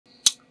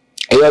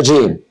Hey, G.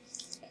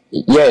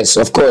 Yes,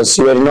 of course.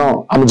 You already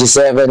know. I'm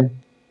G7.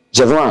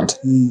 Javant.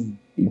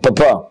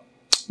 Papa.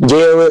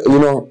 Jewe, you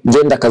know,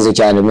 genda kaze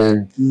cyane,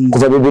 man.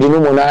 Kuva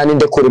 2008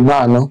 ndekora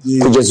impano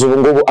kugeza ubu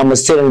ngubu I'm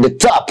still in the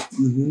top.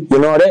 You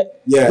know that?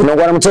 Yeah. You know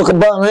what I'm talking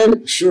about,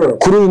 man? Sure.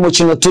 Kuri uyu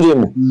mukino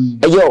turimo.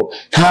 Yo,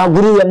 ntabwo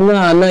uriya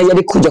mwana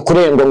yari kujya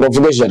kurengwa ngo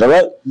avuge jara,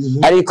 right?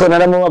 Ariko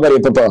naramubabariye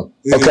papa.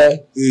 Okay?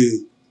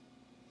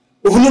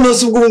 Ubu none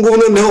se ubwo ngubu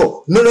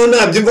noneho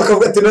nabyumva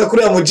akavuga ati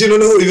nakuri amuji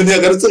noneho ibintu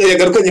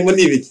yagarukanyemo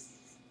nibiki.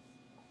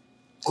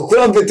 Kuko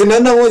uramfite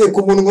nanabonye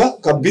ku munwa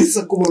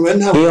kabisa ku munwa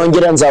nta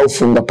Niyongera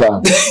nzawufunga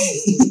pa.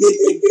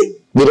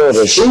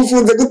 Biroroshye.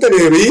 Ufunze gute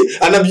rero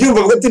anabyumva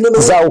avuga ati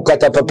noneho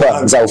nzawukata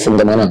papa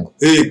nzawufunga mwanangu.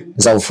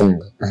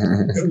 Nzawufunga.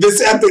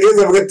 Mbese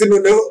ategeza avuga ati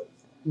noneho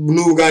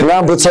nubwa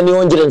Nambutsa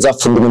niyongere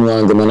nzafunga umunwa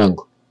wanjye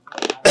mwanangu.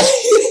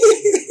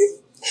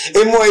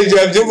 Emoji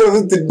yabyumva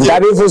avuga ati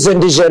ndabivuze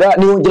ndijera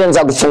niyongere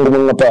nzagufunga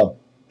umunwa pa.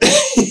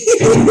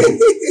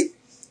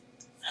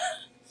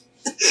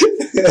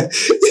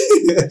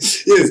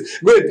 Yes,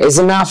 good.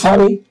 Isn't that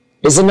funny?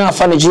 Isn't that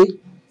funny, G?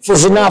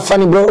 Isn't that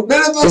funny, bro?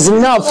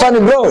 Isn't that funny,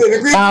 bro?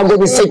 I'm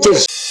gonna say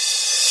this.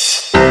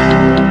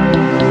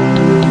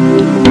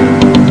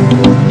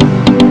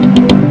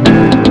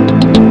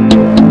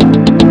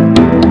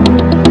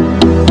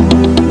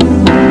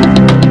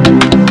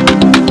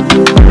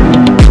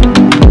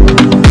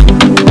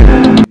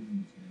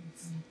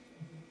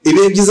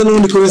 Ibihe byiza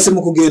n'ubundi twese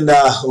mu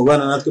kugenda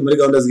ubana natwe muri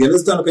gahunda zigenda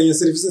zitandukanye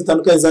serivisi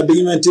zitandukanye za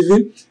Big Man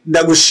TV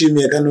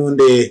ndagushimiye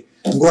kanunde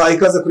ngo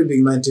ikaze kuri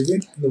Big Man TV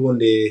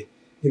n'ubundi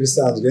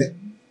ntibisanzwe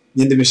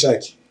nyende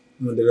mishaki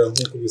n'ubundi rero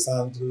nko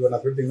bisanzwe ubona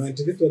kuri Big Man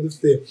TV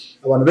dufite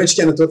abantu benshi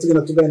cyane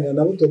tugenda tuganira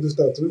nabo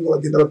dufite abatumwa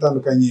bagenda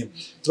batandukanye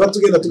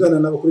tugenda tuganira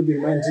nabo kuri Big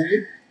Man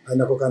TV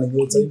nako kandi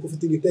ngutsa yuko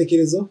ufite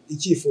igitekerezo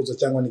icyifuzo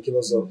cyangwa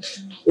n'ikibazo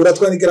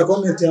uratwandikira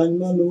comment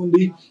hanyuma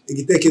n'ubundi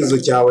igitekerezo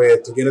cyawe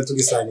tugenda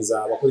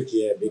tugisangiza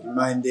abakurikiye Big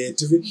Man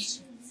TV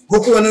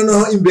nko kubana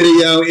no imbere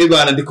yawe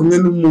ebana ndi kumwe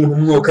n'umuntu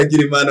umwoka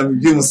agira imana mu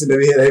by'umusi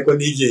ndabihera ariko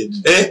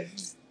nigende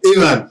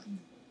Ivan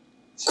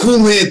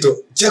kumeto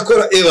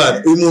cyakora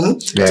Evan uyu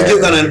muntu tugiye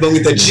kanana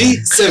bamwita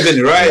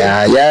G7 right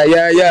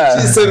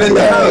Yeah.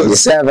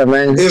 G7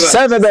 man.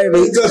 7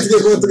 baby. Tugiye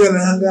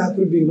kutuganira hanga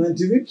kuri Big Man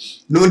TV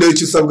n'ubundi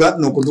icyo usabwa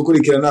no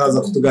kudukurikirana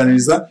araza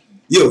kutuganiriza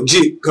yo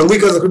G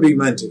kangwikaza kuri Big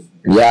Man TV.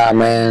 Yeah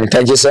man,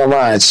 thank you so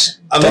much.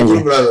 Thank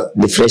you brother.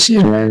 The fresh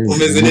man.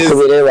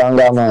 Kubireba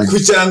ngama ku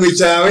cyangwe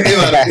cyawe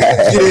Evan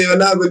kireba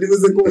ntabwo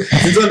ndibuze ko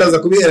nzondaza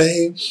kubihera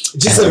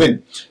G7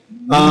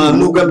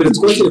 nubwa mbere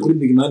twakire kuri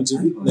Big Man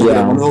TV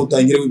naho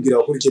utangire wibwira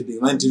abakurikiye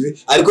Big Man TV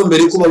ariko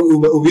mbere ko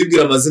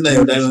ubibwira amazina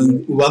yawe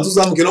ubanza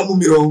uzamuke no mu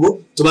mirongo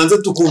tubanze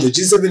tukumve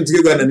G7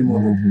 tugegana ni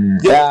muntu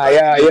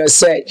you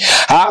say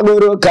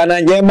haguruka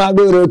nanjye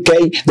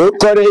maguruke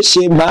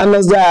dukoresha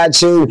impano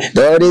zacu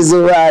dore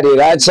izuba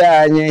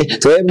riracanye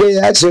twebwe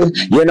yacu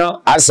you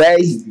know I say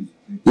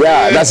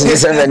that's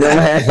G7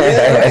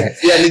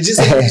 ni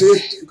G7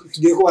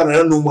 tugiye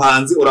kubana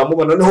n'umuhanzi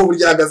uramubona noneho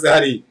burya hagaze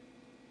hari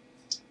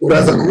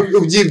uraza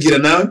kubyibwira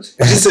nawe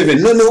G7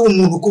 noneho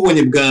umuntu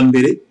ukubonye bwa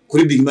mbere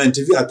kuri Big Man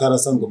TV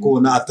atarasanzwe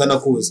kubona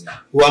atanakuzi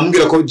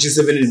wambwira ko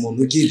G7 ni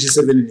muntu ki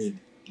G7 ni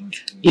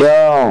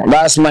Yo,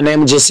 that's my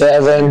name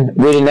G7.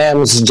 Real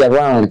name is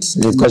Javant.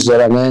 Because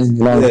you're a man,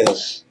 you know.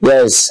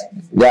 Yes.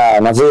 Yeah,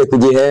 navuye ku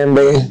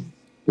gihembe.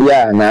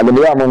 Yeah, ntabwo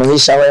ndi wa muntu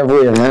hishaho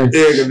yavuye man.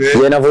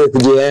 Yeah, navuye ku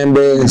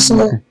gihembe.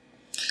 So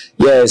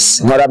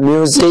yes, nkora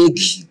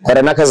music,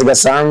 nkora n'akazi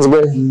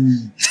gasanzwe,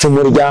 mfite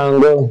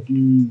umuryango.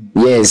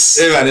 Yes.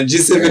 Ebana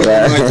G7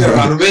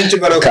 abantu benshi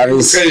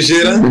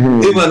barakujera.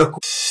 Ebana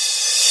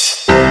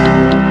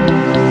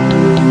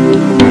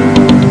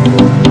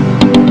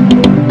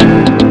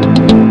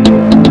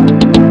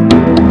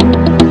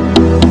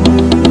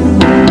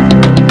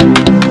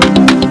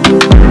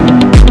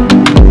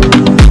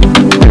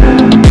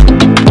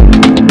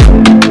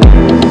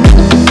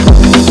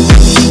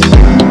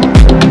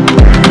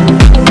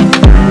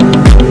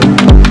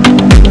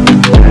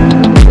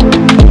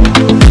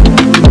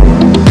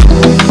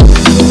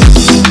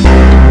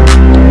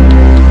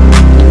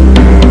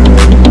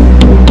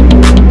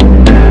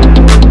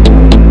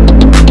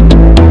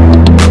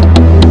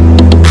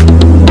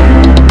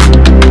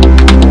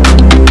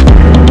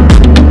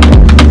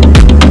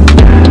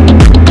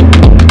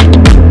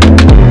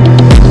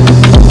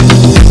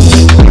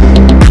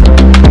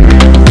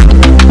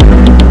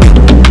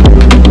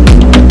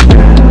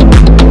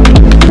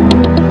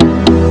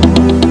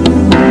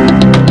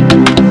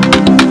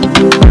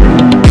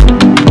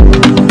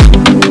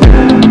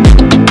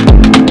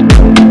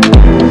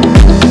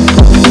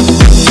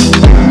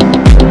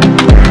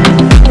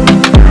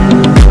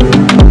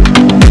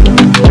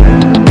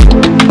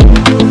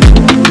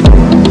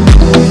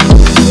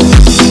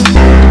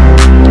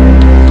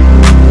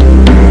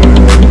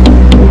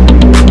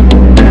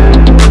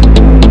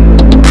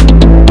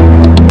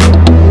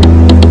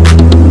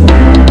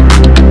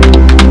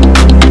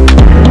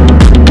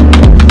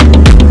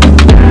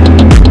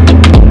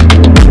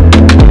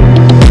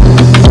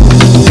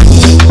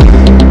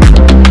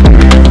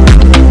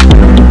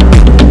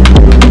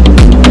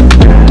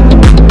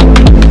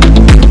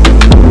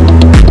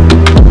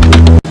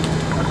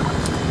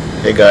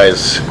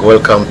guys,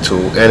 welcome to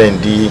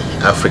NND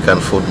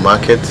African Food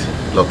Market,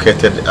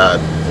 located at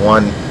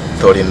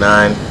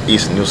 139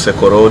 East New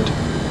Seco Road,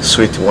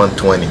 Suite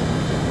 120.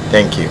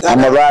 Thank you.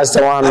 I'm a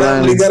Rasta one,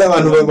 man. Yeah.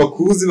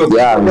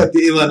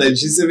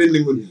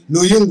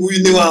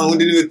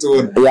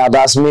 Yeah,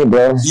 that's me,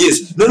 bro.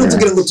 Yes. No, no,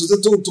 tugira ngo tuze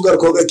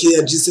tugaruka ke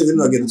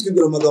G7 again.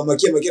 Twibwira amagambo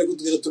make ko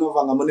tugira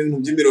tunavanga mu bintu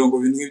by'imirongo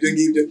bintu nk'ibyo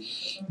ngibyo.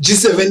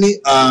 G7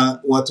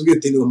 watubwiye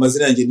ati ni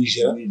amazina yanjye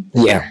Nigeria.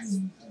 Yeah.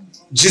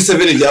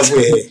 G7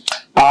 ryavuye he?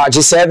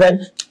 G7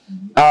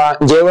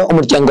 njewe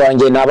umuryango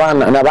wanjye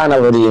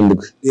nabana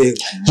barindwi.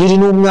 Yiri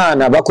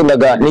n'umwana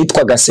bakundaga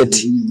nitwaga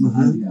Seti.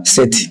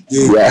 Seti.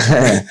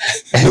 Yeah.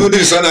 N'undi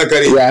bisana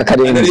kari. Yeah,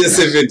 kari.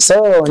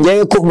 So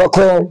njewe kumva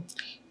ko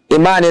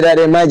Imana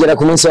irarema igera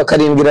ku munsi wa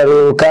karindwi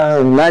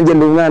iraruka, nanjye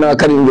ndi umwana wa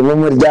karindwi mu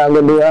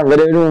muryango ndumva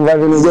rero numva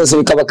ibintu byose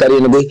bikaba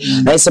karindwi.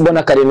 Nahise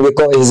mbona karindwi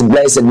ko is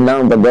blessed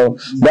number, bro.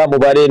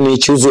 Bamubare ni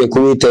cyuzuye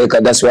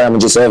kuwiteka, that's why I'm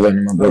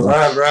G7, my brother.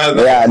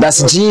 Yeah,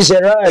 that's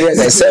G7. Yeah,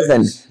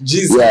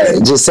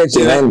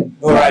 G7 man.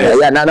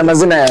 Yeah, na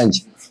amazina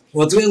yanjye.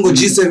 Watuwe ngo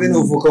G7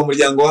 uvuka mu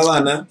muryango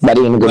w'abana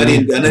barindwi.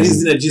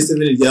 Analizina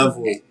G7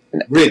 ryavuye.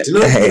 Great. No,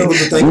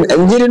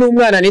 ngiri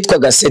n'umwana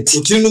nitwaga Seti.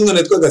 Ukiri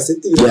n'umwana nitwaga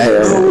Seti. Igihugu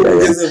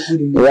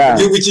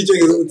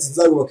cy'icyongereza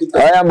kizaguba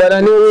kwitwa. Aya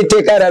mbona ni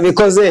Uwiteka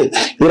arabikoze.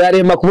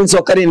 Birarema ku munsi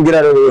wa karindwi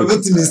iraruka.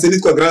 Ubutimise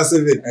nitwa Grand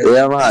 7.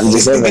 Yeah man,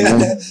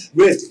 G7.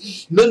 Great.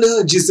 None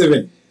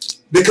G7.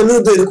 Reka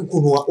nudere ku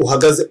kuntu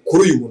uhagaze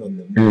kuri uyu munota.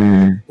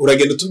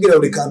 Uragenda utubwira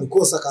buri kantu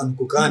kose akantu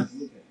ku kandi.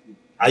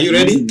 Are you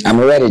ready? I'm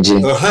ready, G.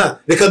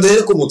 Reka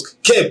duhere ku mutwe.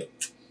 Cape.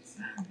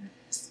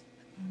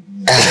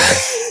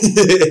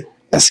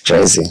 That's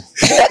crazy.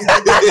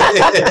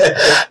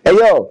 Hey,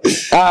 yo,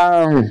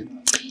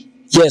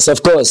 yes,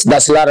 of course.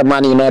 That's a lot of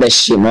money, you know that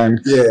shit, man.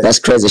 Yeah. That's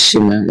crazy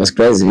shit, man. That's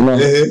crazy, you know.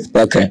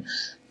 Okay.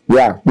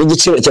 Yeah,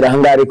 n'igiciro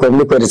kirahanga ariko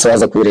muri kweretse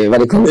waza kubireba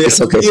ariko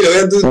it's okay.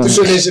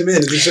 Dushoneshe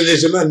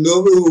man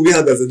no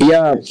ubihagaze.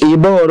 Yeah,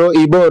 iboro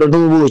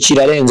n'ubuki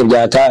irarenze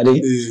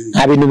byatari.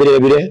 Nta bintu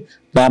birebire,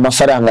 nta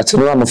mafaranga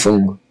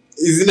nzamufunga.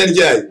 Izina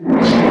ryayo.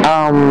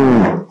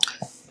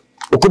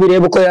 Uko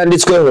bireba uko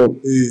yanditsweho.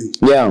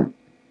 Yeah.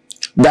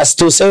 That's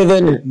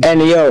 27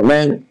 and yo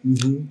man.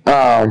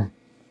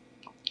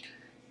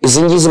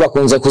 Izi ngizi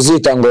bakunze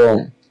kuzita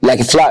ngo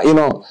like flat, you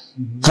know,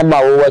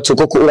 kama uwa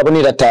cyuko urabona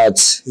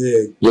iratatse.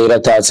 Yeah,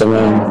 iratatse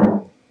man.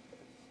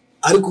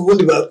 Ariko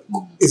ubundi ba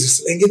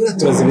engena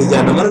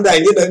turazibijyana mana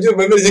ndagenda byo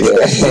bameze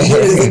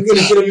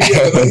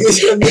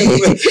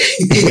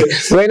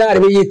we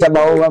nari yita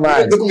mawuwa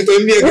man.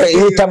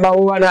 Yita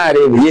mawuwa nari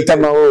yita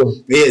mawuwa.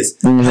 Yes.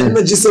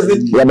 Hanyuma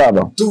G7 ya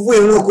baba. Tuvuye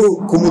no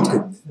ku mutwe.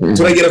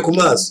 Turagera ku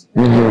maso.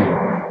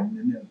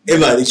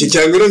 Ema iki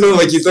cyangwa no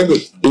bakita ngo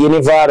iyi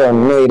ni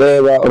varon no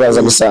ireba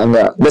uraza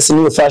gusanga this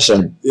new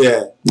fashion.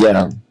 Yeah.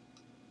 Yeah.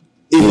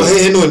 Iva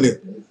hehe none.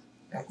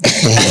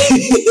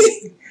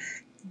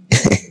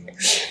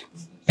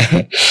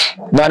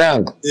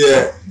 Manango.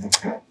 Yeah.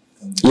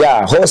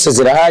 Yeah, hose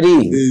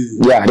zirahari.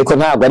 Yeah, ariko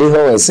ntabwo ari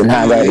hose,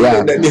 ntabwo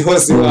yeah. Ni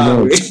hose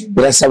wawe.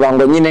 Birasaba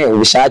ngo nyine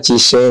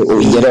ubishakishe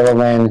ubigereho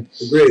man.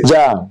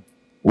 Yeah.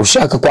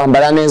 Ushaka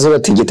kwambara neza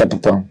ubatigita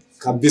papa.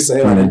 Kabisa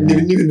hewa ni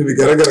ibintu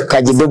bigaragara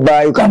kaji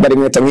Dubai ukambara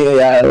inkweto nk'iyo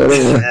ya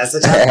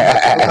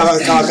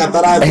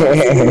katarati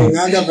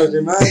nganga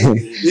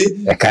pajemani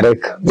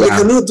kareka.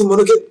 Reka no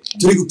tumanuke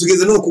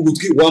tugeze no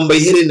kugutwi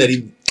wambaye iherena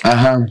rimwe.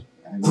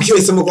 Kuki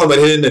wahisemo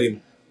kwambara iherena rimwe?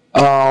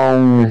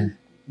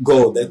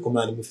 God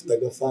akomana mufite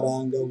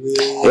agafaranga we.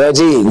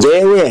 Yaji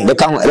njewe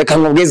reka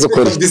nkubwize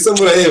ukuri. Bisa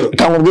muraheba.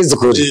 Reka nkubwize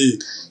ukuri.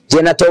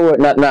 Je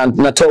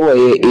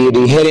natowe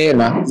iri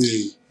herena.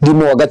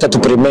 Dimo wa gatatu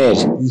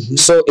primaire.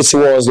 So it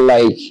was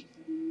like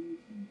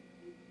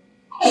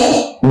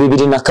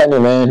 2004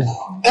 man.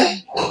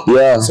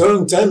 Yeah. So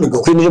long time ago.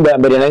 Kwini ya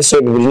mbere nahise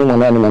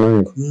 2008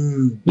 manungu.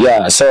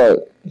 Yeah, so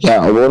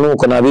yeah, ubona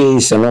uko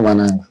nabihise no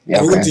mananga.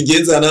 Ubu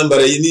tugenza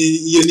nambara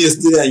iyo ni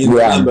style yanyu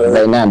nambara.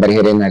 Yeah, nambara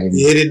iherena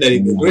rimwe. Iherena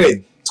rimwe.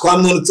 Great.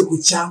 Twamunutse ku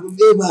cyangwa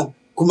beba.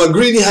 Ku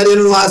magreen hari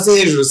no hasi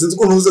hejuru. Sinzi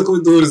ko ntuze ko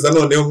biduhuriza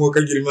noneho nko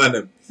kagira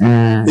Imana.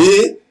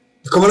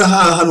 Kamara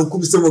hano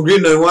kubise mu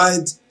green and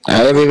white.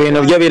 Ibi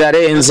bintu byo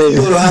birarenze.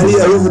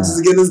 Hari arufu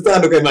tuzigenda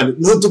zitandukanye man.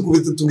 No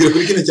tukubita tubwire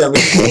kuri kino cyangwa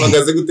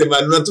uhagaze gute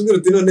man. Natubwira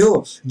uti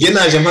noneho nge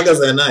naje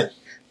mpagaza ya naye.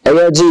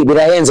 Ayoji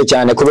birahenze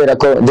cyane kubera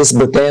ko this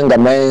butenga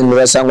man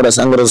urasanga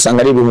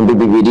ari ibihumbi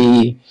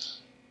 2.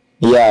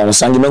 Yeah,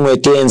 urasanga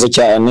inkweto yenze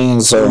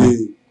cyane so.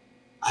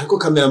 Ariko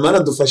cameraman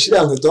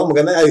adufashira inkweto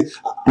bamugana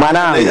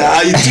mana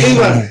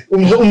ayiteba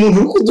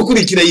umuntu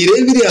kudukurikira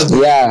yirebe iriya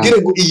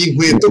ngire ngo iyi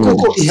nkweto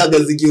koko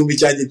ihagaze igihumbi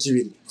cyanjye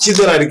kibiri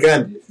cy'idolari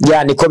kandi.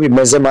 Yeah, niko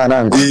bimeze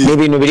mananga. Ni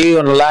ibintu biri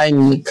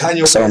online.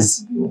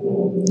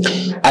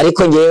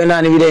 Ariko ngewe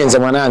nta nibirenze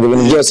mananga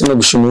ibintu byose no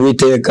gushima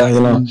Uwiteka, you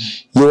know.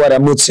 Iyo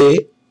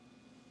waramutse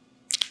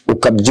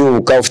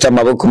ukabyuka ufite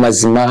amaboko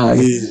mazima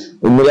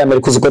muri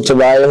Amerika uzi ko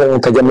tubayeho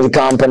ukajya muri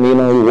company, you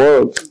know,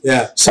 work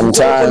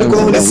sometimes.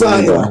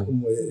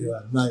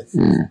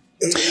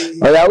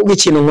 Oya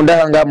ugikintu nkunda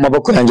hanga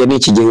amaboko yanjye ni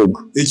iki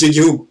gihugu. Iki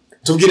gihugu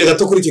tubwire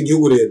gato kuri icyo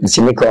gihugu rero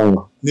iki ni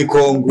Congo ni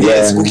Congo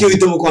yes kuko iyo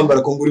hitamo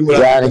kwambara Congo uri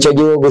muri ya nicyo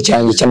gihugu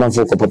cyanjye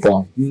cy'amavuko papa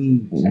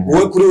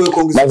wowe kuri wowe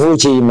Congo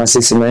navukiye ma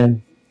 6 man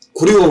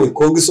kuri wowe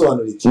Congo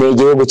isobanura iki ni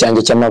igihugu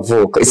cyanjye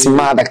cy'amavuko it's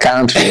mother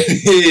country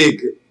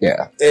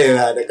yeah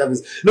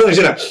kabisa none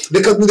jera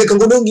reka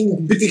ngo ndongi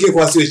ngubitike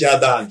kwa siwe cya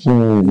danje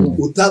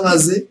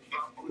utabaze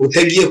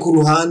utagiye ku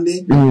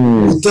ruhande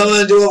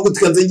utabanje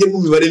wagutika nzenge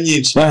mu mibare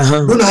myinshi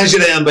none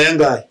hajera yambaye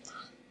angahe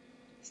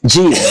G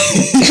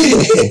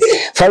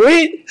for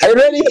real are you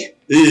ready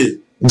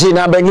G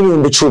nambaye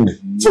nk'ibihumbi 10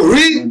 for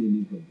real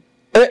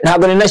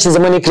ntabwo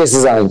ninashyizemo necklace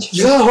zanjye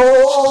yaho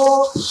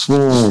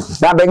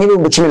nambaye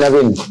nk'ibihumbi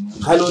 14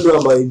 hano ndo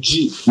wambaye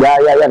G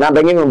ya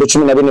nambaye nk'ibihumbi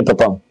 14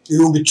 papa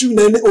ibihumbi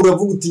 14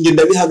 uravuga uti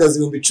ngenda bihagaze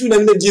ibihumbi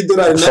 14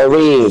 by'idolari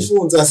na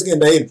ifunze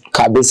hasigenda hepfo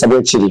kabisa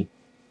bw'ikiri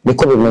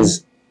niko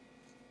bimeze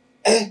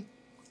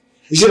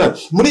jera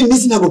muri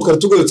iminsi ntabwo twari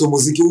tugarutse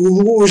umuziki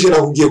ubu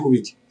jera ugiye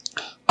kubiki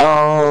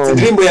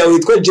indirimbo yawe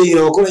yitwa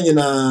Jayira wakoranye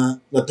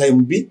na Time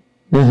B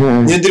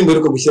ni indirimbo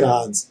iheruka gushyira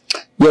hanze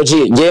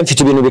ngiye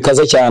mfite ibintu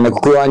bikaze cyane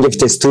kuko wanjye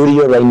mfite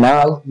studio right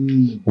now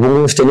ubu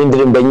mfite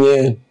n'indirimbo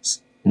enye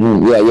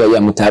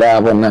ya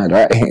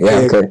mutarabona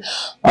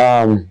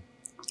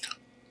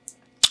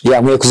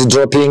nkwiye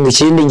kuzidroping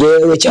ikindi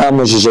ngewe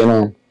cyamujije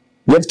no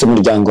ngiye mfite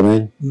umuryango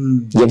man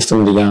ngiye mfite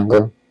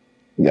umuryango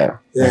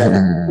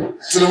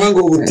turumva ngo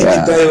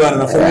ubutigitaye bana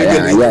na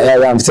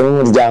famille mfite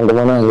n'umuryango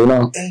manango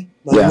no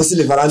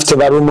mfite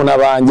barumuna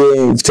banjye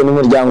mfite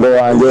n'umuryango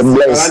wanjye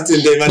bless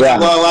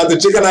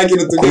waducika nta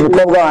kintu tugiye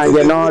umukobwa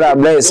wanjye nora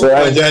bless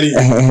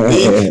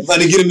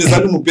banigira imeza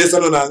n'umupesa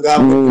none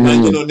angamba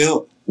nanjye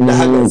noneho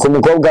ku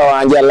mukobwa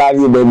wanjye I love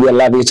you baby I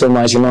love you so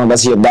much you know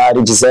that's your body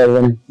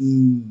G7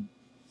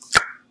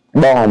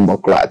 bombo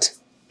clat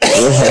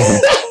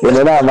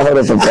Yena na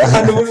amahoro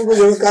papa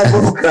nduvuga ko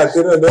bombo clat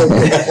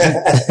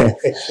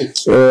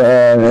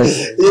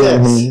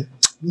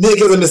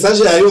Ntekereza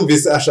message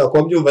yayumvise ashaka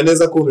kubyumva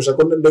neza kurusha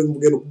ko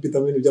ndamubwiye no kupita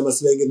mu bintu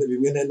by'amasilenge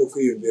bimwe nta no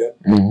kwiyumvira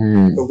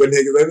ubwo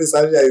ntekereza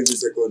message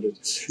yayumvise konje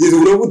yizo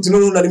uravuga uti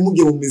none nari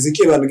mugiye mu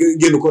muziki abantu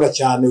genda ukora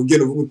cyane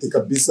ugenda uvuga uti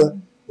kabisa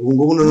ubu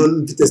ngubu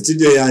none mfite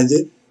studio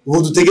yanjye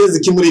ubu dutegereze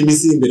iki muri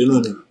iminsi imbere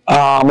none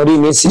muri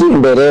iminsi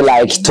imbere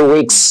like 2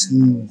 weeks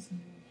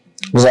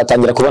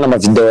muzatangira kubona ama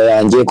video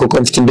yanjye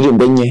kuko mfite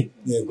indirimbo enye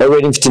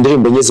already mfite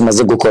indirimbo enye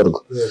zimaze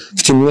gukorwa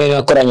mfite imwe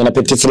nakoranye na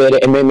Petit Frere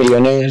M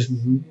Millionaire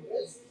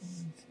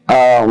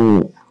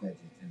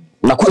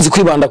nakunze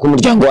kwibanda ku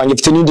muryango wanjye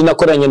mfite n'indi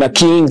nakoranye na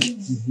King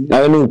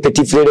nawe ni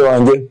Petit Frere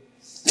wanjye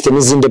mfite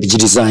n'izindi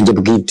ebyiri zanjye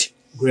bwite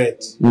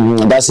great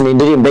basi ni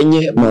indirimbo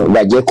enye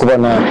bagiye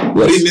kubona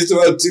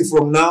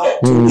from now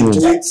to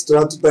 2 weeks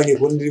turatutangiye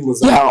ku ndirimbo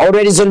za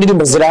already zo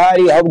ndirimbo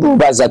zirahari ahubwo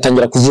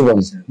bazatangira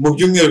kuzibona mu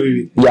byumweru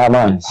bibiri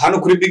man hano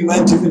kuri Big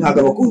Man TV ntago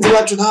abakunzi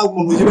bacu nta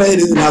muntu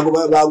uyibahereza ntago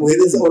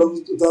baguhereza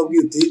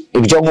utabwiye uti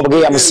ibyo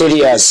nkubwiye am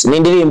serious ni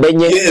indirimbo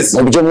enye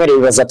mu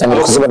byumweru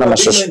bazatangira kuzibona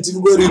amashusho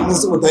uri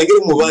umunsi mutangire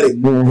umubare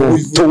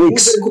 2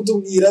 weeks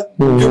kutubwira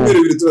mu byumweru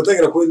bibiri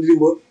turatangira ku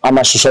ndirimbo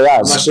amashusho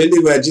yazo amashusho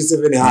ya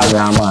G7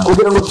 haza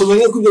kugira ngo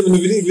tumenye ko ibyo bintu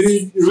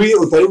biri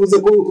utari buze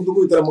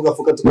kudukubitira mu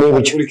gafuka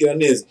tukakurikira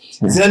neza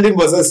zina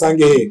ndirimbo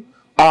bazasange he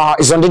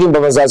izo ndirimbo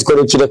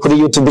bazazikorera kuri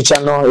YouTube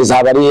channel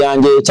izaba ari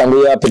yanjye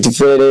cyangwa ya Petit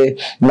Frere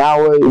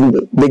nawe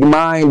Big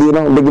Mind you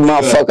know big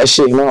motherfucker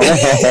shit you know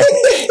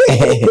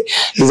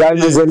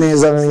izameze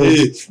neza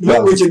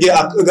ntabwo icyo gihe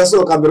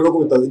agasoro kambere ko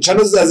kubita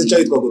channel zazica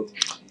yitwa gute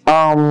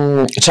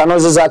channel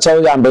zazaca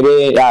ya mbere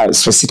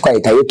so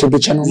twayita YouTube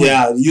channel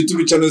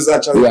YouTube channel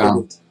zazaca yitwa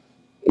gute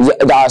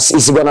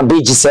it's gonna be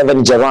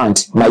G7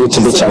 Gerant, my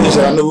YouTube channel.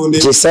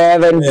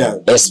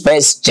 G7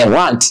 space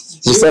Gerant.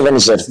 G7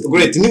 Gerant.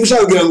 Great. Niba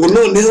ushaka kugira ngo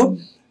noneho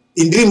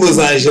indirimbo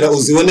za Jera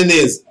uzibone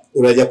neza,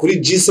 urajya kuri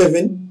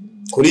G7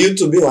 kuri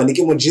YouTube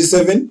wandike mu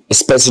G7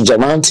 space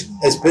Gerant.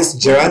 Space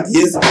Gerant,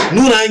 yes.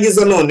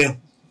 Nurangiza noneho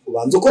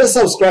ubanza ukore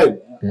subscribe.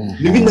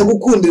 Nibi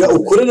ndagukundira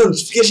ukore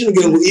notification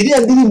kugira ngo iriya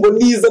ndirimbo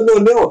niza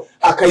noneho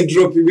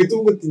akayidrop ibintu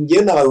uvuga uti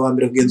ngenda wa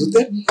mbere kugenza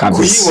ute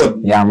kuyibona.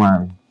 Yeah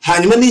man.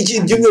 Hanyuma niki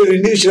ibyumweru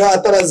nibishira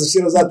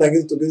atarazishira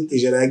zatangiza tugize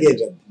Jera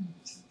yagenja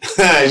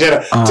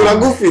Jera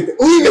turagufite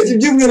uyibeke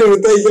ibyumweru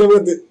bitayikira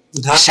bote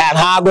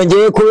ntabwo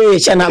ngiye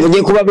kubeshya ntabwo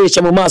ngiye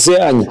kubabeshya mu maso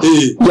yanyu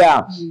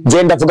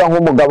genda vuga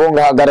nk'umugabo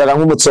ngahagarara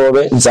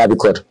nk'umutsobe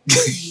nzabikora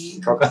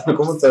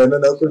kumutsobe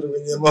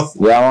ndakujugunyemo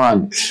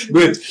man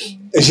good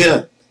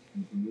Jera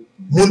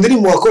mu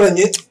ndirimbo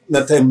wakoranye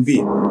na Time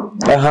B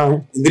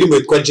indirimbo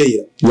yitwa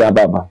Jayira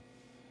baba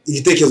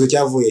igitekerezo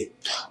cyavuye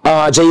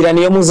Jayira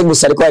niyo muzi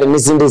gusa ariko hari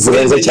n'izindi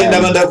zirenze cyane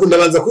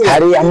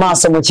hari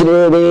amaso mu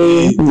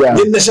kirere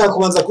ndashaka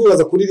kubanza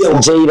kwibaza kuri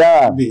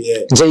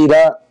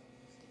Jayira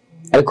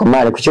ariko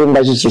mare kucyo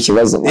mbaje icyo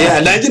kibazo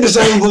nanjye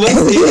ndashaka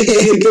kubaza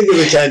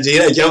igitekerezo cya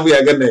Jayira cyavuye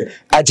agana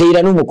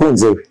Jayira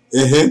n'umukunzi we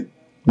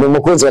ni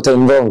umukunzi wa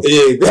Time Bomb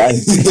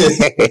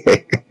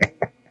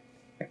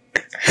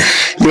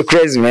you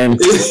crazy man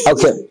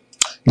okay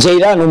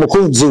Jayira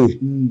n'umukunzi we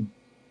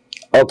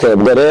okay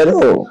ubwo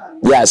rero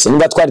yes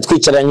niba twari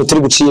twicaranye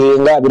turi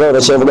guciringa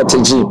biroroshye vuga ati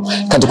ji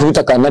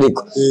kadukubita kana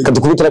ariko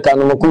kadukubitira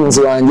kana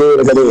umukunzi wanjye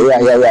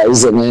ya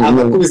ize mwe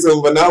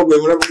akubisomba nawe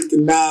murabufite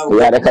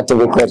nawe reka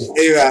tubikore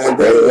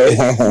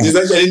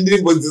nziza cyane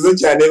indirimbo nziza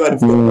cyane bari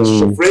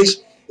fresh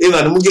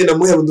mugenda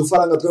muheba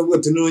udufaranga twavuga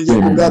ati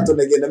nongeye kugato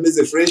nagenda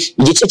meze fresh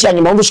igice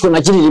cyane mpamvushwe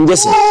nakiririmbye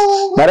se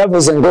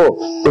naravuze ngo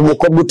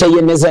umukobwa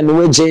uteye neza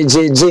niwe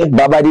jejeje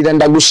babarira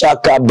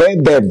ndagushaka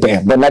bebebe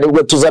mbona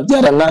aribwo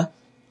tuzabyarana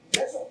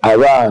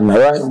abana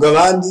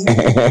abandi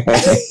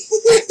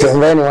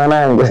tumbeni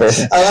mwanangu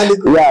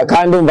ya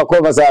kandi umva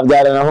ko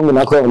bazabyarana aho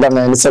nako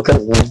ndamana isoko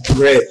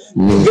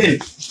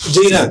great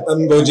Jira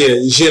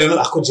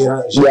Jira ako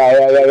Jira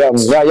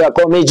ya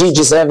ko me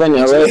G7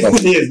 yawe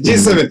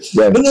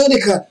G7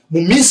 noneka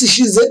mu minsi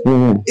ishize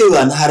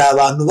ebana hari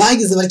abantu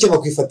bagize bareke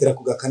bakwifatira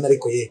ku gakana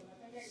ariko ye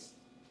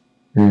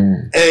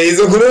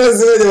izo kurura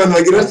zibaje abantu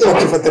bagira bati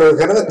bakifatira ku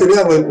gakana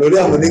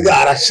baturiya muniga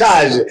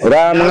arashaje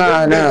uriya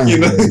mwana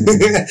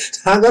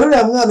ntabwo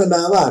uriya mwana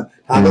n'abana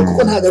ntabwo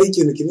kuko ntabwo ari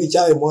ikintu kimwe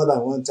cyawe more than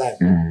one time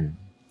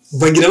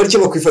bagira bareke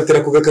bakwifatira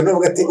ku gakana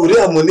bavuga ati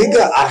uriya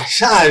muniga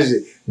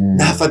arashaje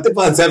nafate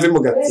panse yave mu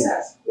gati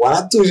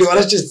waratuje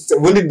waracitse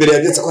ubundi imbere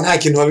yabyetse ko nta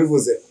kintu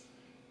wabivuze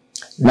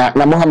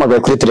namuhamagaye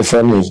kuri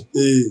telefone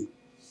ye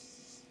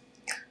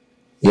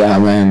yeah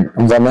man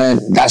umva man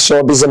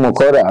gasho bize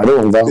mukora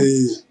arumva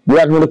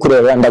bwa nturi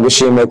kureba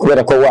ndagushimiye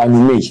kubera ko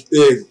wanyumiye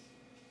yego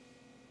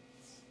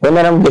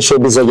bana namude show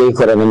bize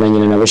yikorana na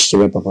nyina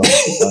nabashikiwe papa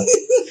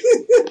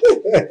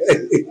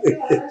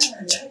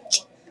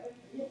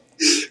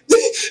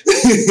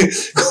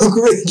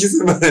kubera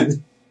ikisemani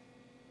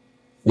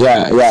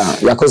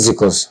yakoze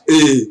ikosa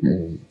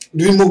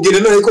bimubwire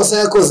no ikosa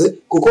yakoze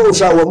kuko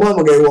ushaka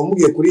wamuhamagaye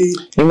wamubwiye kuri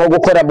nimo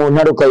gukora mu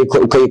ntara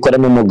ukayikora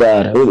mu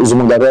mugara uzi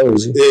umugara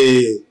yavuze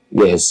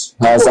yes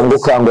haza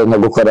ngukangwe nka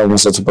gukora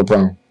umusatsi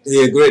papa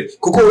great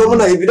kuko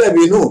urabona ibira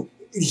bintu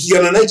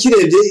ikigana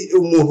nakirebye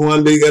umuntu wa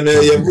mbere gana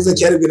yavuze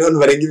cyari bintu abantu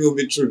barenga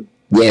 10,000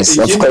 yes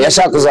afko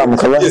yashaka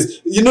kuzamuka ba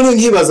none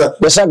nkibaza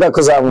yashaka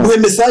kuzamuka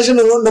mu message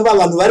none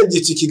n'abantu barebye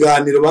iki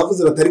kiganiro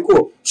bavuze batari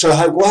ko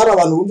ushaka ko hari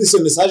abantu bumvise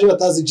message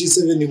batazi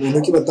G7 mu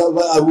ntoki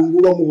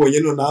abungu bamubonye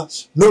none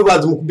no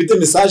badumukubite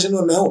message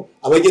noneho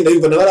abagenda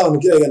yumva nabari abantu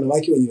kiragana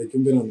bakibonye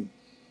bacyumbe none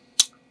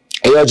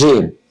G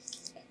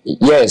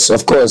yes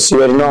of course you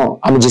already know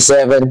I'm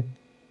G7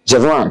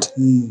 Javant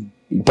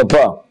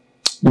papa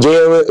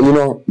jewe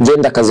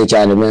genda kaze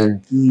cyane man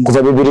kuva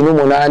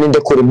 2008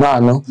 ndekora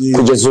impano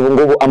kugeza ubu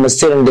ngubu I'm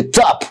still in the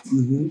top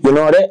you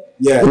know that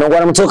you know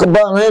what I'm talking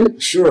about man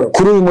sure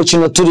kuri uyu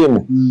mukino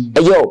turimo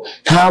ayo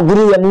ntabwo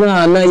uriya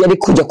mwana yari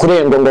kujya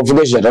kurenga ngo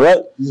vuge jara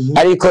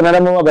ariko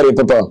naramubabariye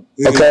papa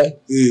okay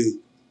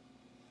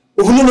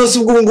ubu none se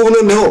ubwo ngubu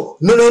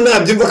noneho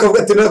nabyumva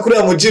akavuga ati nakuri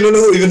ya mujino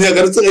noneho ibintu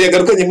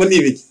yagarukanye mo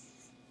nibiki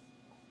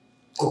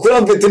kuko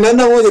urambete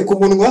nanabonye ku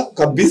munwa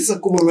kabisa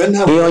ku munwa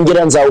ntabwo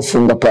yongera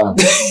nzawufunga pa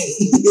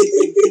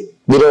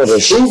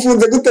biroroshye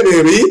ufunze gute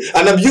rero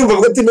anabyumva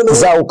avuga ati noneho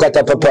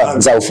nzawukata papa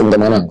nzawufunga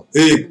mwanangu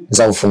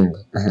nzawufunga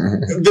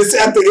mbese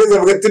ategeza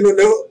avuga ati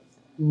noneho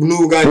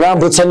nubwa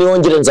nambutse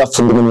niyongere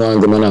nzafunga umunwa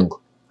wanjye mwanangu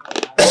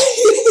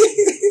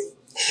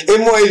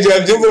emoje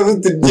yabyumva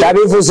ufite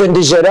ndabivuze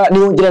ndijera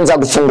niyongere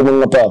nzagufunga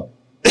umunwa pa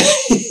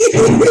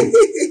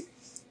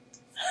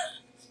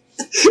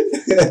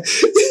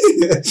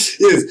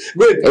yes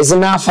good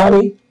isn't that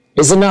funny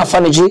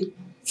G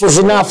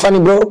isn't that funny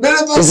bro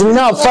isn't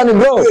that funny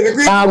bro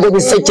ntabwo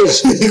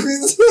bisekeje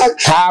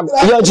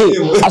yo G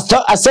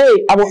I say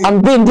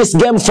I'm doing this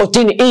game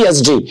 14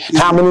 years G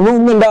nta muntu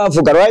n'umwe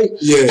ndavuga right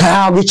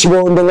ntabwo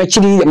ikibondo nka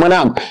kiriya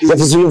mwanangu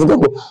yavuze ubivuga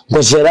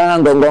ngo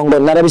jerango ngo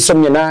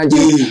narabisomye nanjye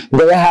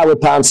ngo yahawe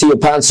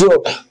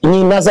pansiyo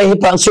nyina azahe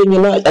pansiyo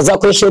nyina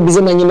azakoresha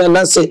bize na nyina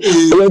nase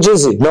yo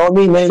G no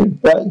me man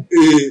right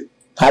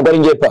ntabwo ari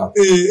njye pa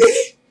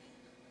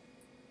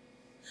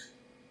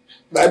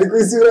bari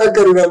kwisura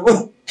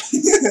kariramo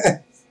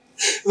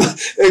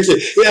okay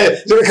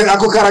reka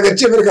ako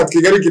karagace reka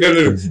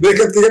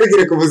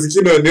twigarukire ku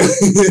muziki none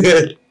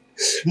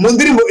mu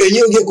ndirimbo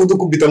enye ugiye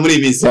kudukubita muri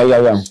ibisi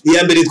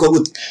iya mbere yitwa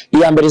gute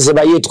iya mbere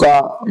ziba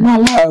yitwa my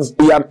love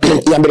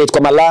iya mbere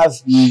yitwa my love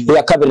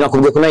iya kabiri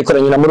nakubwiye ko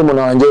nayikoranye na muri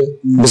umuntu wanjye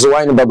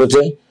Bizwine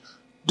Babote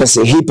that's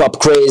hip hop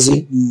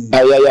crazy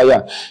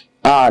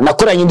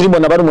nakoranye indirimbo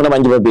na barumuna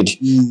banjye babiri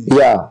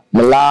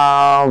my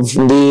love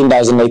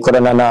ndazi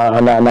nayikorana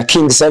na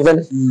King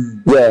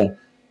 7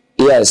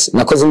 yes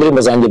nakoze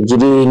indirimbo zanjye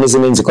ebyiri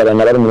n'izindi nzikorana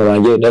na barumuna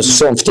banjye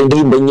that's mfite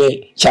indirimbo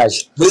enye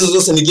cyaje muri zo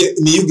zose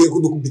niyugiye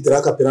kudukubitira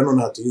akapera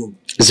none hatuyumva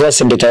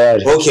zose ndi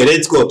tayari okay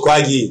let's go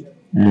twagiye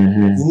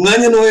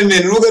umwanya no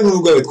wemene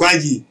n'urugwe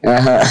twagiye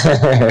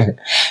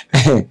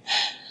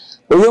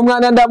uyu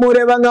mwana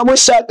ndamureba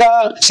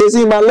nkamushaka she's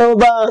my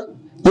lover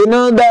you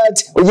know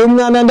that uyu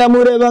mwana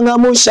ndamureba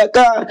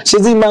nkamushaka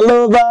she's my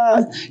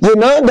lover you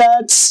know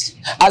that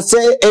I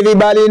say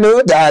everybody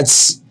know that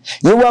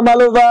you are my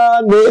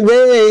lover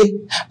baby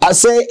I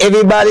say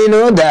everybody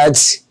know that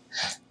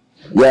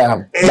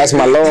that's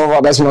my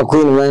lover that's my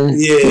queen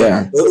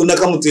man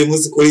unakamutuye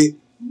munsi kuri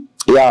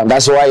Yeah,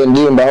 that's why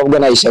indirimbo ahubwo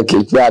nayishaki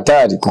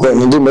yatari kuko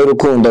indirimbo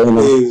y'urukundo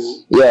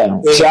yeah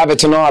she have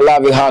to know I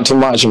love you how too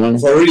much man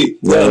for really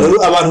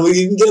abantu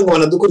ngira ngo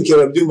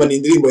banadukurikira byumva ni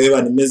indirimbo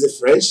y'abantu imeze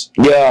fresh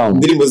yeah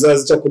indirimbo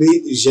zazica kuri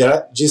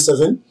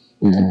G7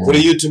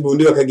 kuri YouTube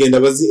undi bakagenda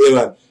bazi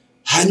evan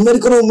hanyuma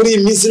ariko no muri iyi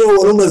minsi no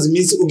wari umaze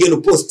iminsi ugenda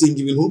posting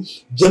ibintu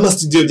by'ama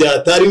studio bya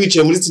atari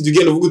wicaye muri studio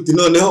ugenda uvuga uti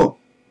noneho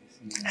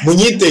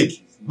munyitege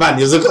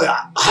bani yoze ko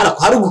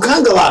hari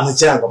gukanga abantu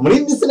cyangwa muri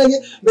minsi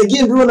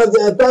nagiye mbibona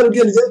bya atari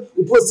ugenda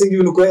uposting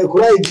ibintu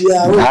kuri IG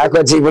yawe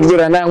hako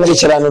tiburira namwe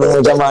cyarano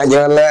n'umuja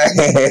manyola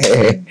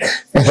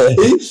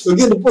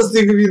ugenda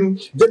posting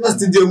ibintu by'ama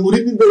studio muri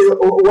imbere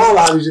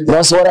wabahabije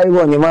bose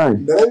warabibonye man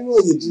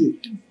ndarabibonye ji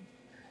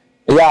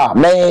yeah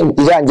man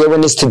irangiye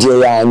ni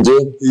studio yanjye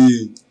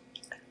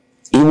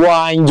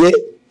iwanjye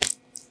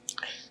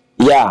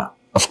yeah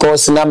of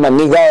course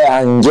n'amaniga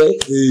yanjye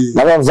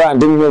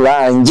n'abavandimwe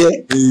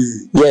banjye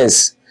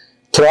yes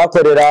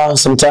turakorera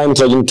sometimes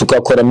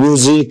tukakora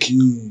music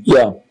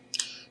yeah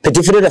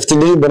Petit Frere afite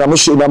indirimbo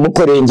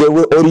namukoreye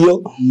ngewe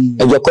audio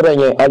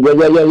yakoranye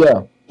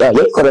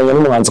yakoranye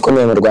n'umuhanzi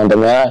ukomeye mu Rwanda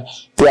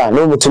yeah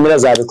n'umutumira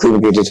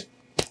zabikwibwirira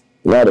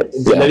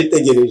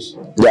nabitegereje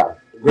yeah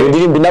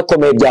indirimbo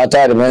nakomeye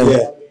byatari man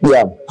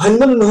yeah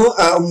hanyuma noneho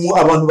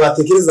abantu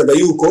batekerezaga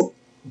yuko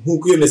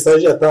nkuko iyo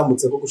message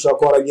yatambutse ko gushaka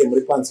ko waragiye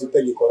muri pansi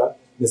utagikora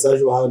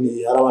message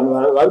bahani hari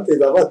abantu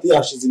babiteza bati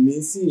yashize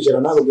iminsi ijana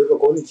ntabwo byo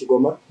kubona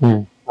ikigoma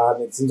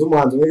sinzi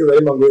umuhanzi mwigeze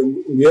arimo ngo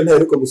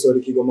ntaheruka gusohora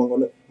ikigoma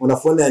ngo na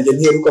phone yanjye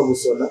ntiheruka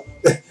gusona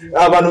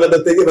abantu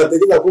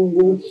bategeka ko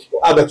ngo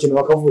agakino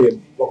bakavuyemo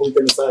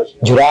bakubita message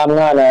jura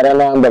mwana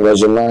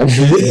yaranambabaje man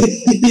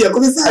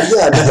yakubise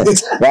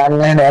ajyana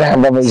mwana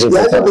yarambabaje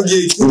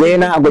nge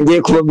ntabwo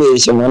ngiye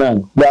kubabeshya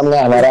mwana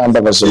mwana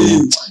yarambabaje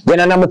nge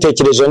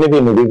namutekereje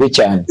n'ibintu bibi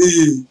cyane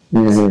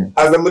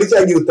aza muri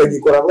cyagiye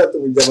utagikora avuga ati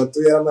mujya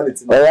amatu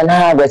yaramanitse oya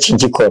ntabwo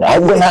akigikora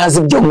ahubwo ntazi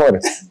ibyo nkora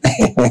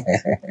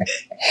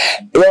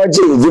yo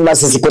ji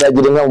zimasisi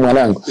kuragira inka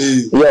umwanango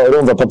yo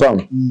urumva papa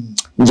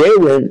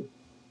ngewe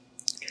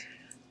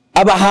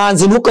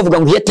abahanzi ntukavuga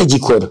ngo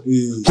yatagikora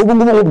kuko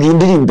ngubu ubwiye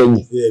indirimbo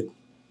nye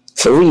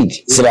Farid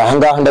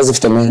sirahangaha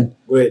ndazifite man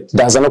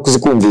ndaza no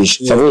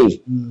kuzikumvisha Farid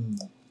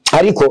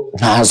ariko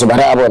ntazo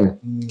barabona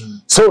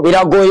so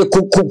biragoye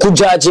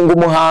kujudging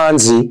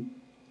umuhanzi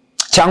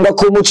cyangwa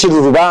kumucira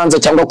urubanza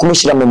cyangwa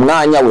kumushyira mu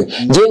mwanya we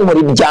ngiye nkora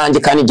ibyanjye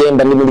kandi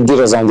genda ni muri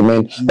deal zanjye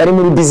man bari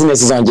muri business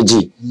zanjye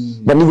ji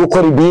bani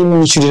gukora ibintu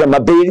nyishurira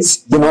amabase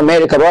yo mu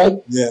America boy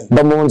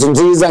bamunzu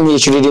nziza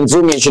nkishurira inzu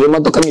nkishurira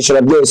imodoka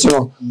nkishurira byose no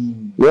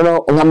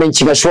nkamenye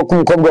kigashoka ko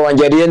umukobwa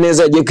wanjye yariye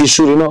neza yagiye ku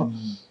ishuri no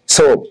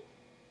so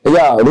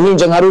yeah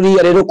ruhinja nka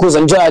ruriya rero kuza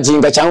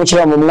njajinga cyangwa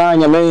ukira mu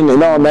mwanya man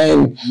no man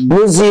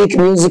music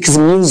is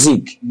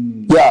music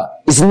yeah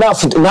it's not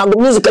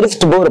ntabwo music ari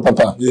football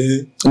papa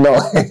no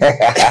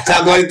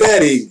ntabwo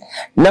retiring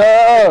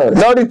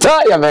no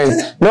retire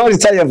man no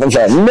retire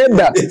papa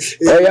never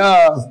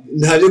yeah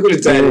ntabwo kuri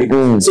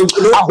retiring so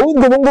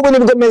ahubwo ubungubu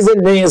nibwo meze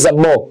neza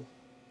mo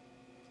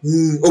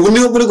ubu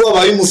niho kuri ko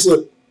abaye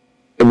umusore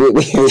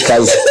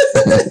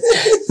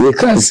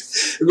because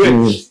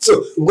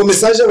so ubwo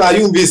message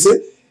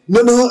bayumvise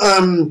noneho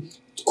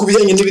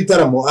kubijyanye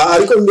n'ibitaramo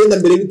ariko ndenda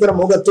mbere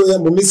y'ibitaramo gatoya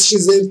mu minsi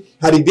ishize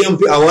hari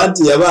BMP award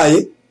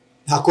yabaye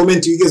nta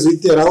comment wigeze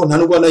uyiteraho nta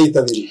nubwo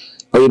nayitabiriye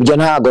ibyo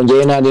ntago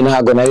ngiye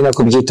ntago nari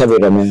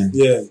nakubyitabira man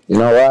yeah you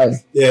know why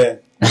yeah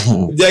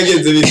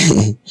byagenze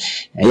biki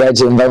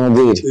yaje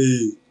ndamubwira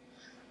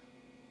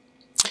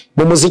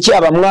mu muziki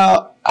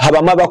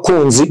habamo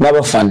abakunzi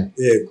n'abafana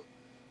yego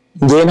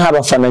ngiye nta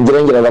bafana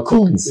ngira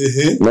abakunzi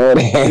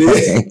none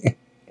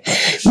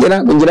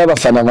ngira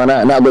abafana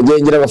mana ntago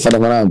ngira abafana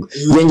manango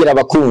ngira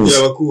abakunzi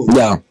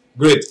yeah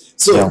great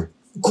so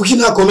kuki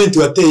nta comment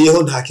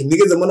wateyeho nta kintu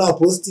nigezemo na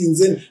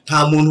postinze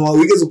nta muntu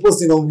wigeze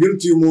upostinga mu bwira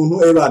uyu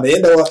muntu ebana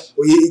yenda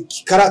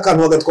kara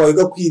kantu wagatwaye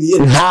gakwiriye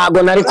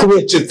ntago nari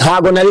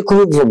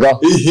kubivuga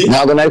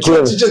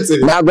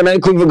ntago nari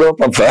kubivuga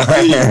papa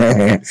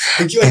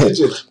kuki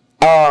wacecetse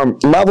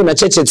mabu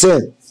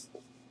nacecetse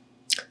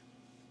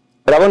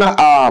urabona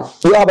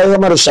iyo habayeho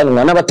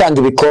amarushanwa n'abatanga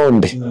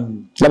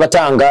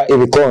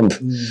ibikombe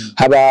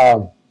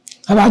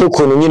haba hari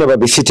ukuntu nyine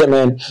babifite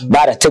man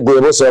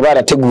barateguye bose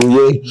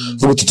barateguye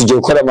ubuti tugiye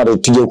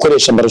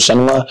gukoresha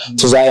amarushanwa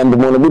tuzahemba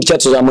umuntu gutya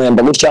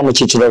tuzamuhemba gutya mu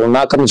cyiciro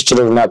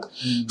runaka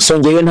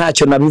songeye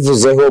ntacyo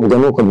nabivuzeho ubwo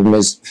nuko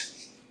bimeze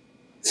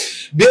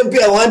BMP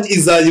award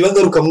izaje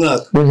bagaruka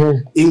mwaka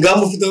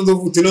ingamba ufite no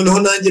vuti noneho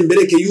nanjye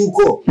mbereke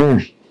yuko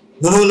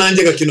noneho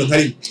nanjye gakino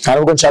ntari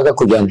ntabwo nshaka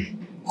kujyana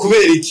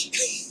kubera iki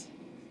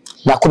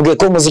nakubwiye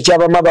ko umuziki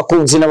abamo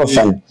abakunzi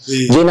n'abafana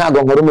ngiye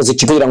ntabwo nkora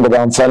umuziki kugira ngo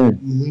bamfane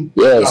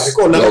yes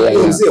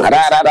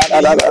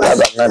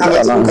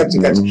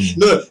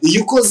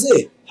iyo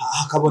ukoze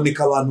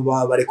hakaboneka abantu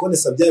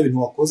barekonesa bya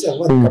bintu wakoze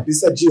abantu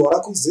kabisa ji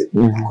warakoze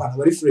abantu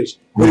bari fresh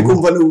bari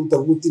kumva no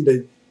utavuga uti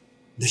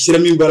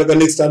ndashyiramo imbaraga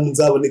next time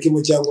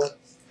nzabonekemo cyangwa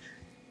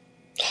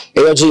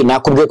ji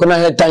nakubwiye ko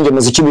natangiye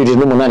umuziki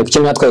 2008 kuki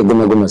ntatwaye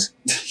gumagumaze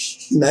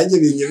nanjye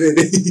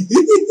binyebere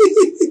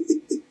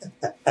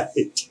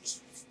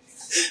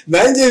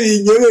nanjye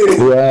binyobere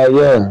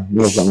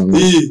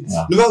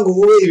niba ngo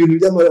wowe ibintu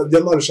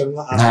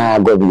by'amarushanwa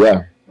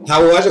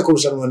ntabwo waje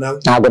kurushanwa nawe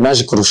ntabwo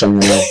naje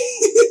kurushanwa nawe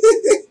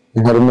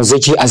nkora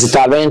umuziki as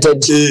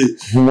talented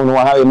umuntu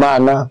wahawe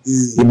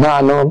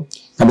impano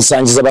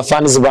abisangiza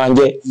abafanizi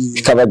banjye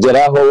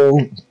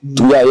bikabageraho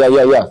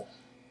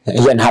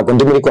ntabwo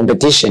ndi muri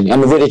competition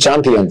I'm a very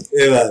champion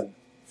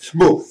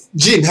bo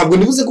ntabwo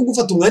nibuze ko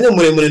gufata umwanya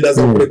muremure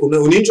ndaza kureka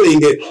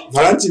uninjoyinge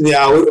Valentine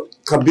yawe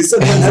kabisa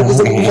ntabwo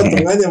nibuze ko gufata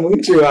umwanya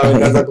mwinshi wawe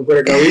ndaza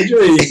kukureka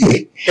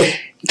winjoyinge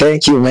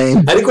thank you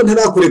man ariko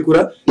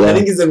ntarakurekura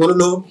naringize ngo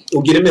no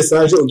ugire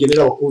message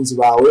ugenera abakunzi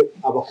bawe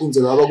baba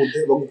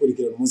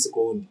bagukurikirana umunsi ku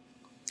wundi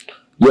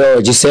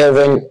yo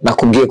G7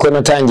 nakubwiye ko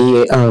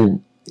natangiye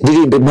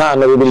ndirimba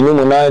impano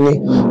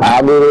 2008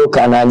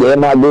 ahaguruka nanjye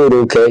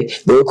mpaguruke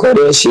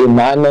dukoresha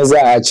impano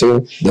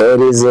zacu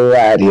dore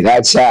izuba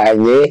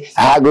riracanye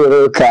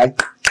ahaguruka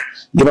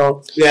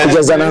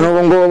kugeza na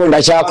n'ubu ngubu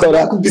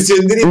ndacyakora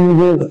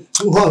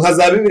nka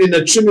za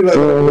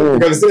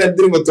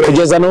 2010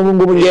 kugeza n'ubu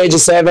ngubu ngiye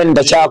G7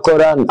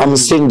 ndacyakora I'm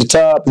still the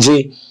top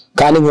G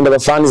kandi nkunda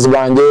abafans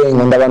banjye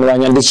nkunda abantu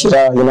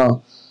banyandikira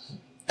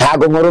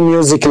ntabwo nkora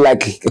music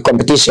like a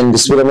competition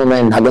bisubiramo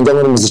man ntabwo njya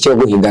nkora umuziki wo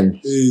guhigana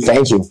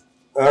thank you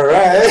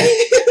alright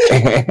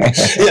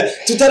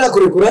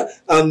tutarakurekura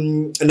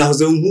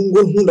nahoze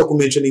nkunda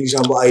kumentioning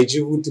ijambo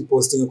IG uti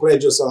posting kuri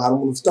IG so hari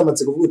umuntu ufite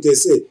amatsiko kuvuga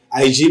ute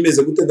IG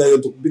imeze gute ndayo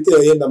tukubite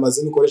yenda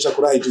amazina ukoresha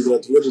kuri IG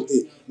biratuwe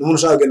uti n'umuntu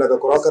ushaka genda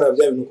agakora akara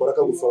bya bintu ukora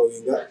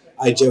akagufollowinga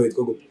IG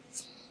witwa gute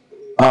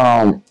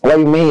what do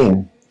you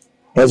mean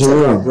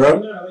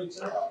bro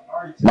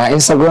my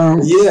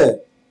Instagram Yeah.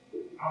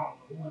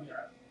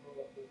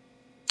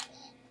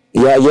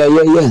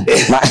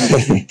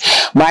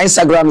 My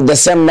Instagram is the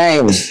same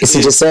name. It's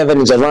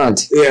G7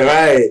 Gerant. Yeah,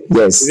 right.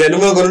 Yes.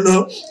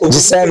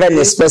 G7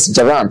 is space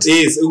Gerant.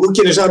 Yes.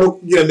 Ugukinisha no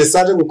kugira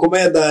message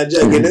gukomaya danje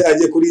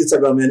agiye kuri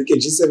Instagram yanike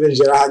G7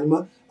 Gerant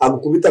hanyuma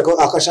agukubita ko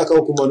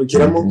akashaka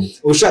kumanukiramo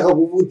ushaka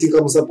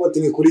kuvutika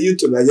musupporting kuri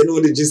YouTube ajye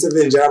n'undi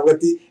G7 Gerant avuga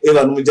ati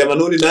abantu mujyama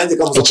n'undi nanjye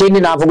kamusa. Ikindi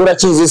navugura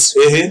kizisi.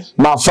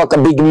 Motherfucker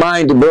big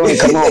mind bro.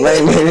 Come on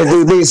man.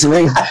 Do this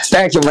man.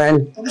 Thank you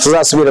man. So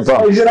that's what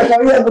about. I'm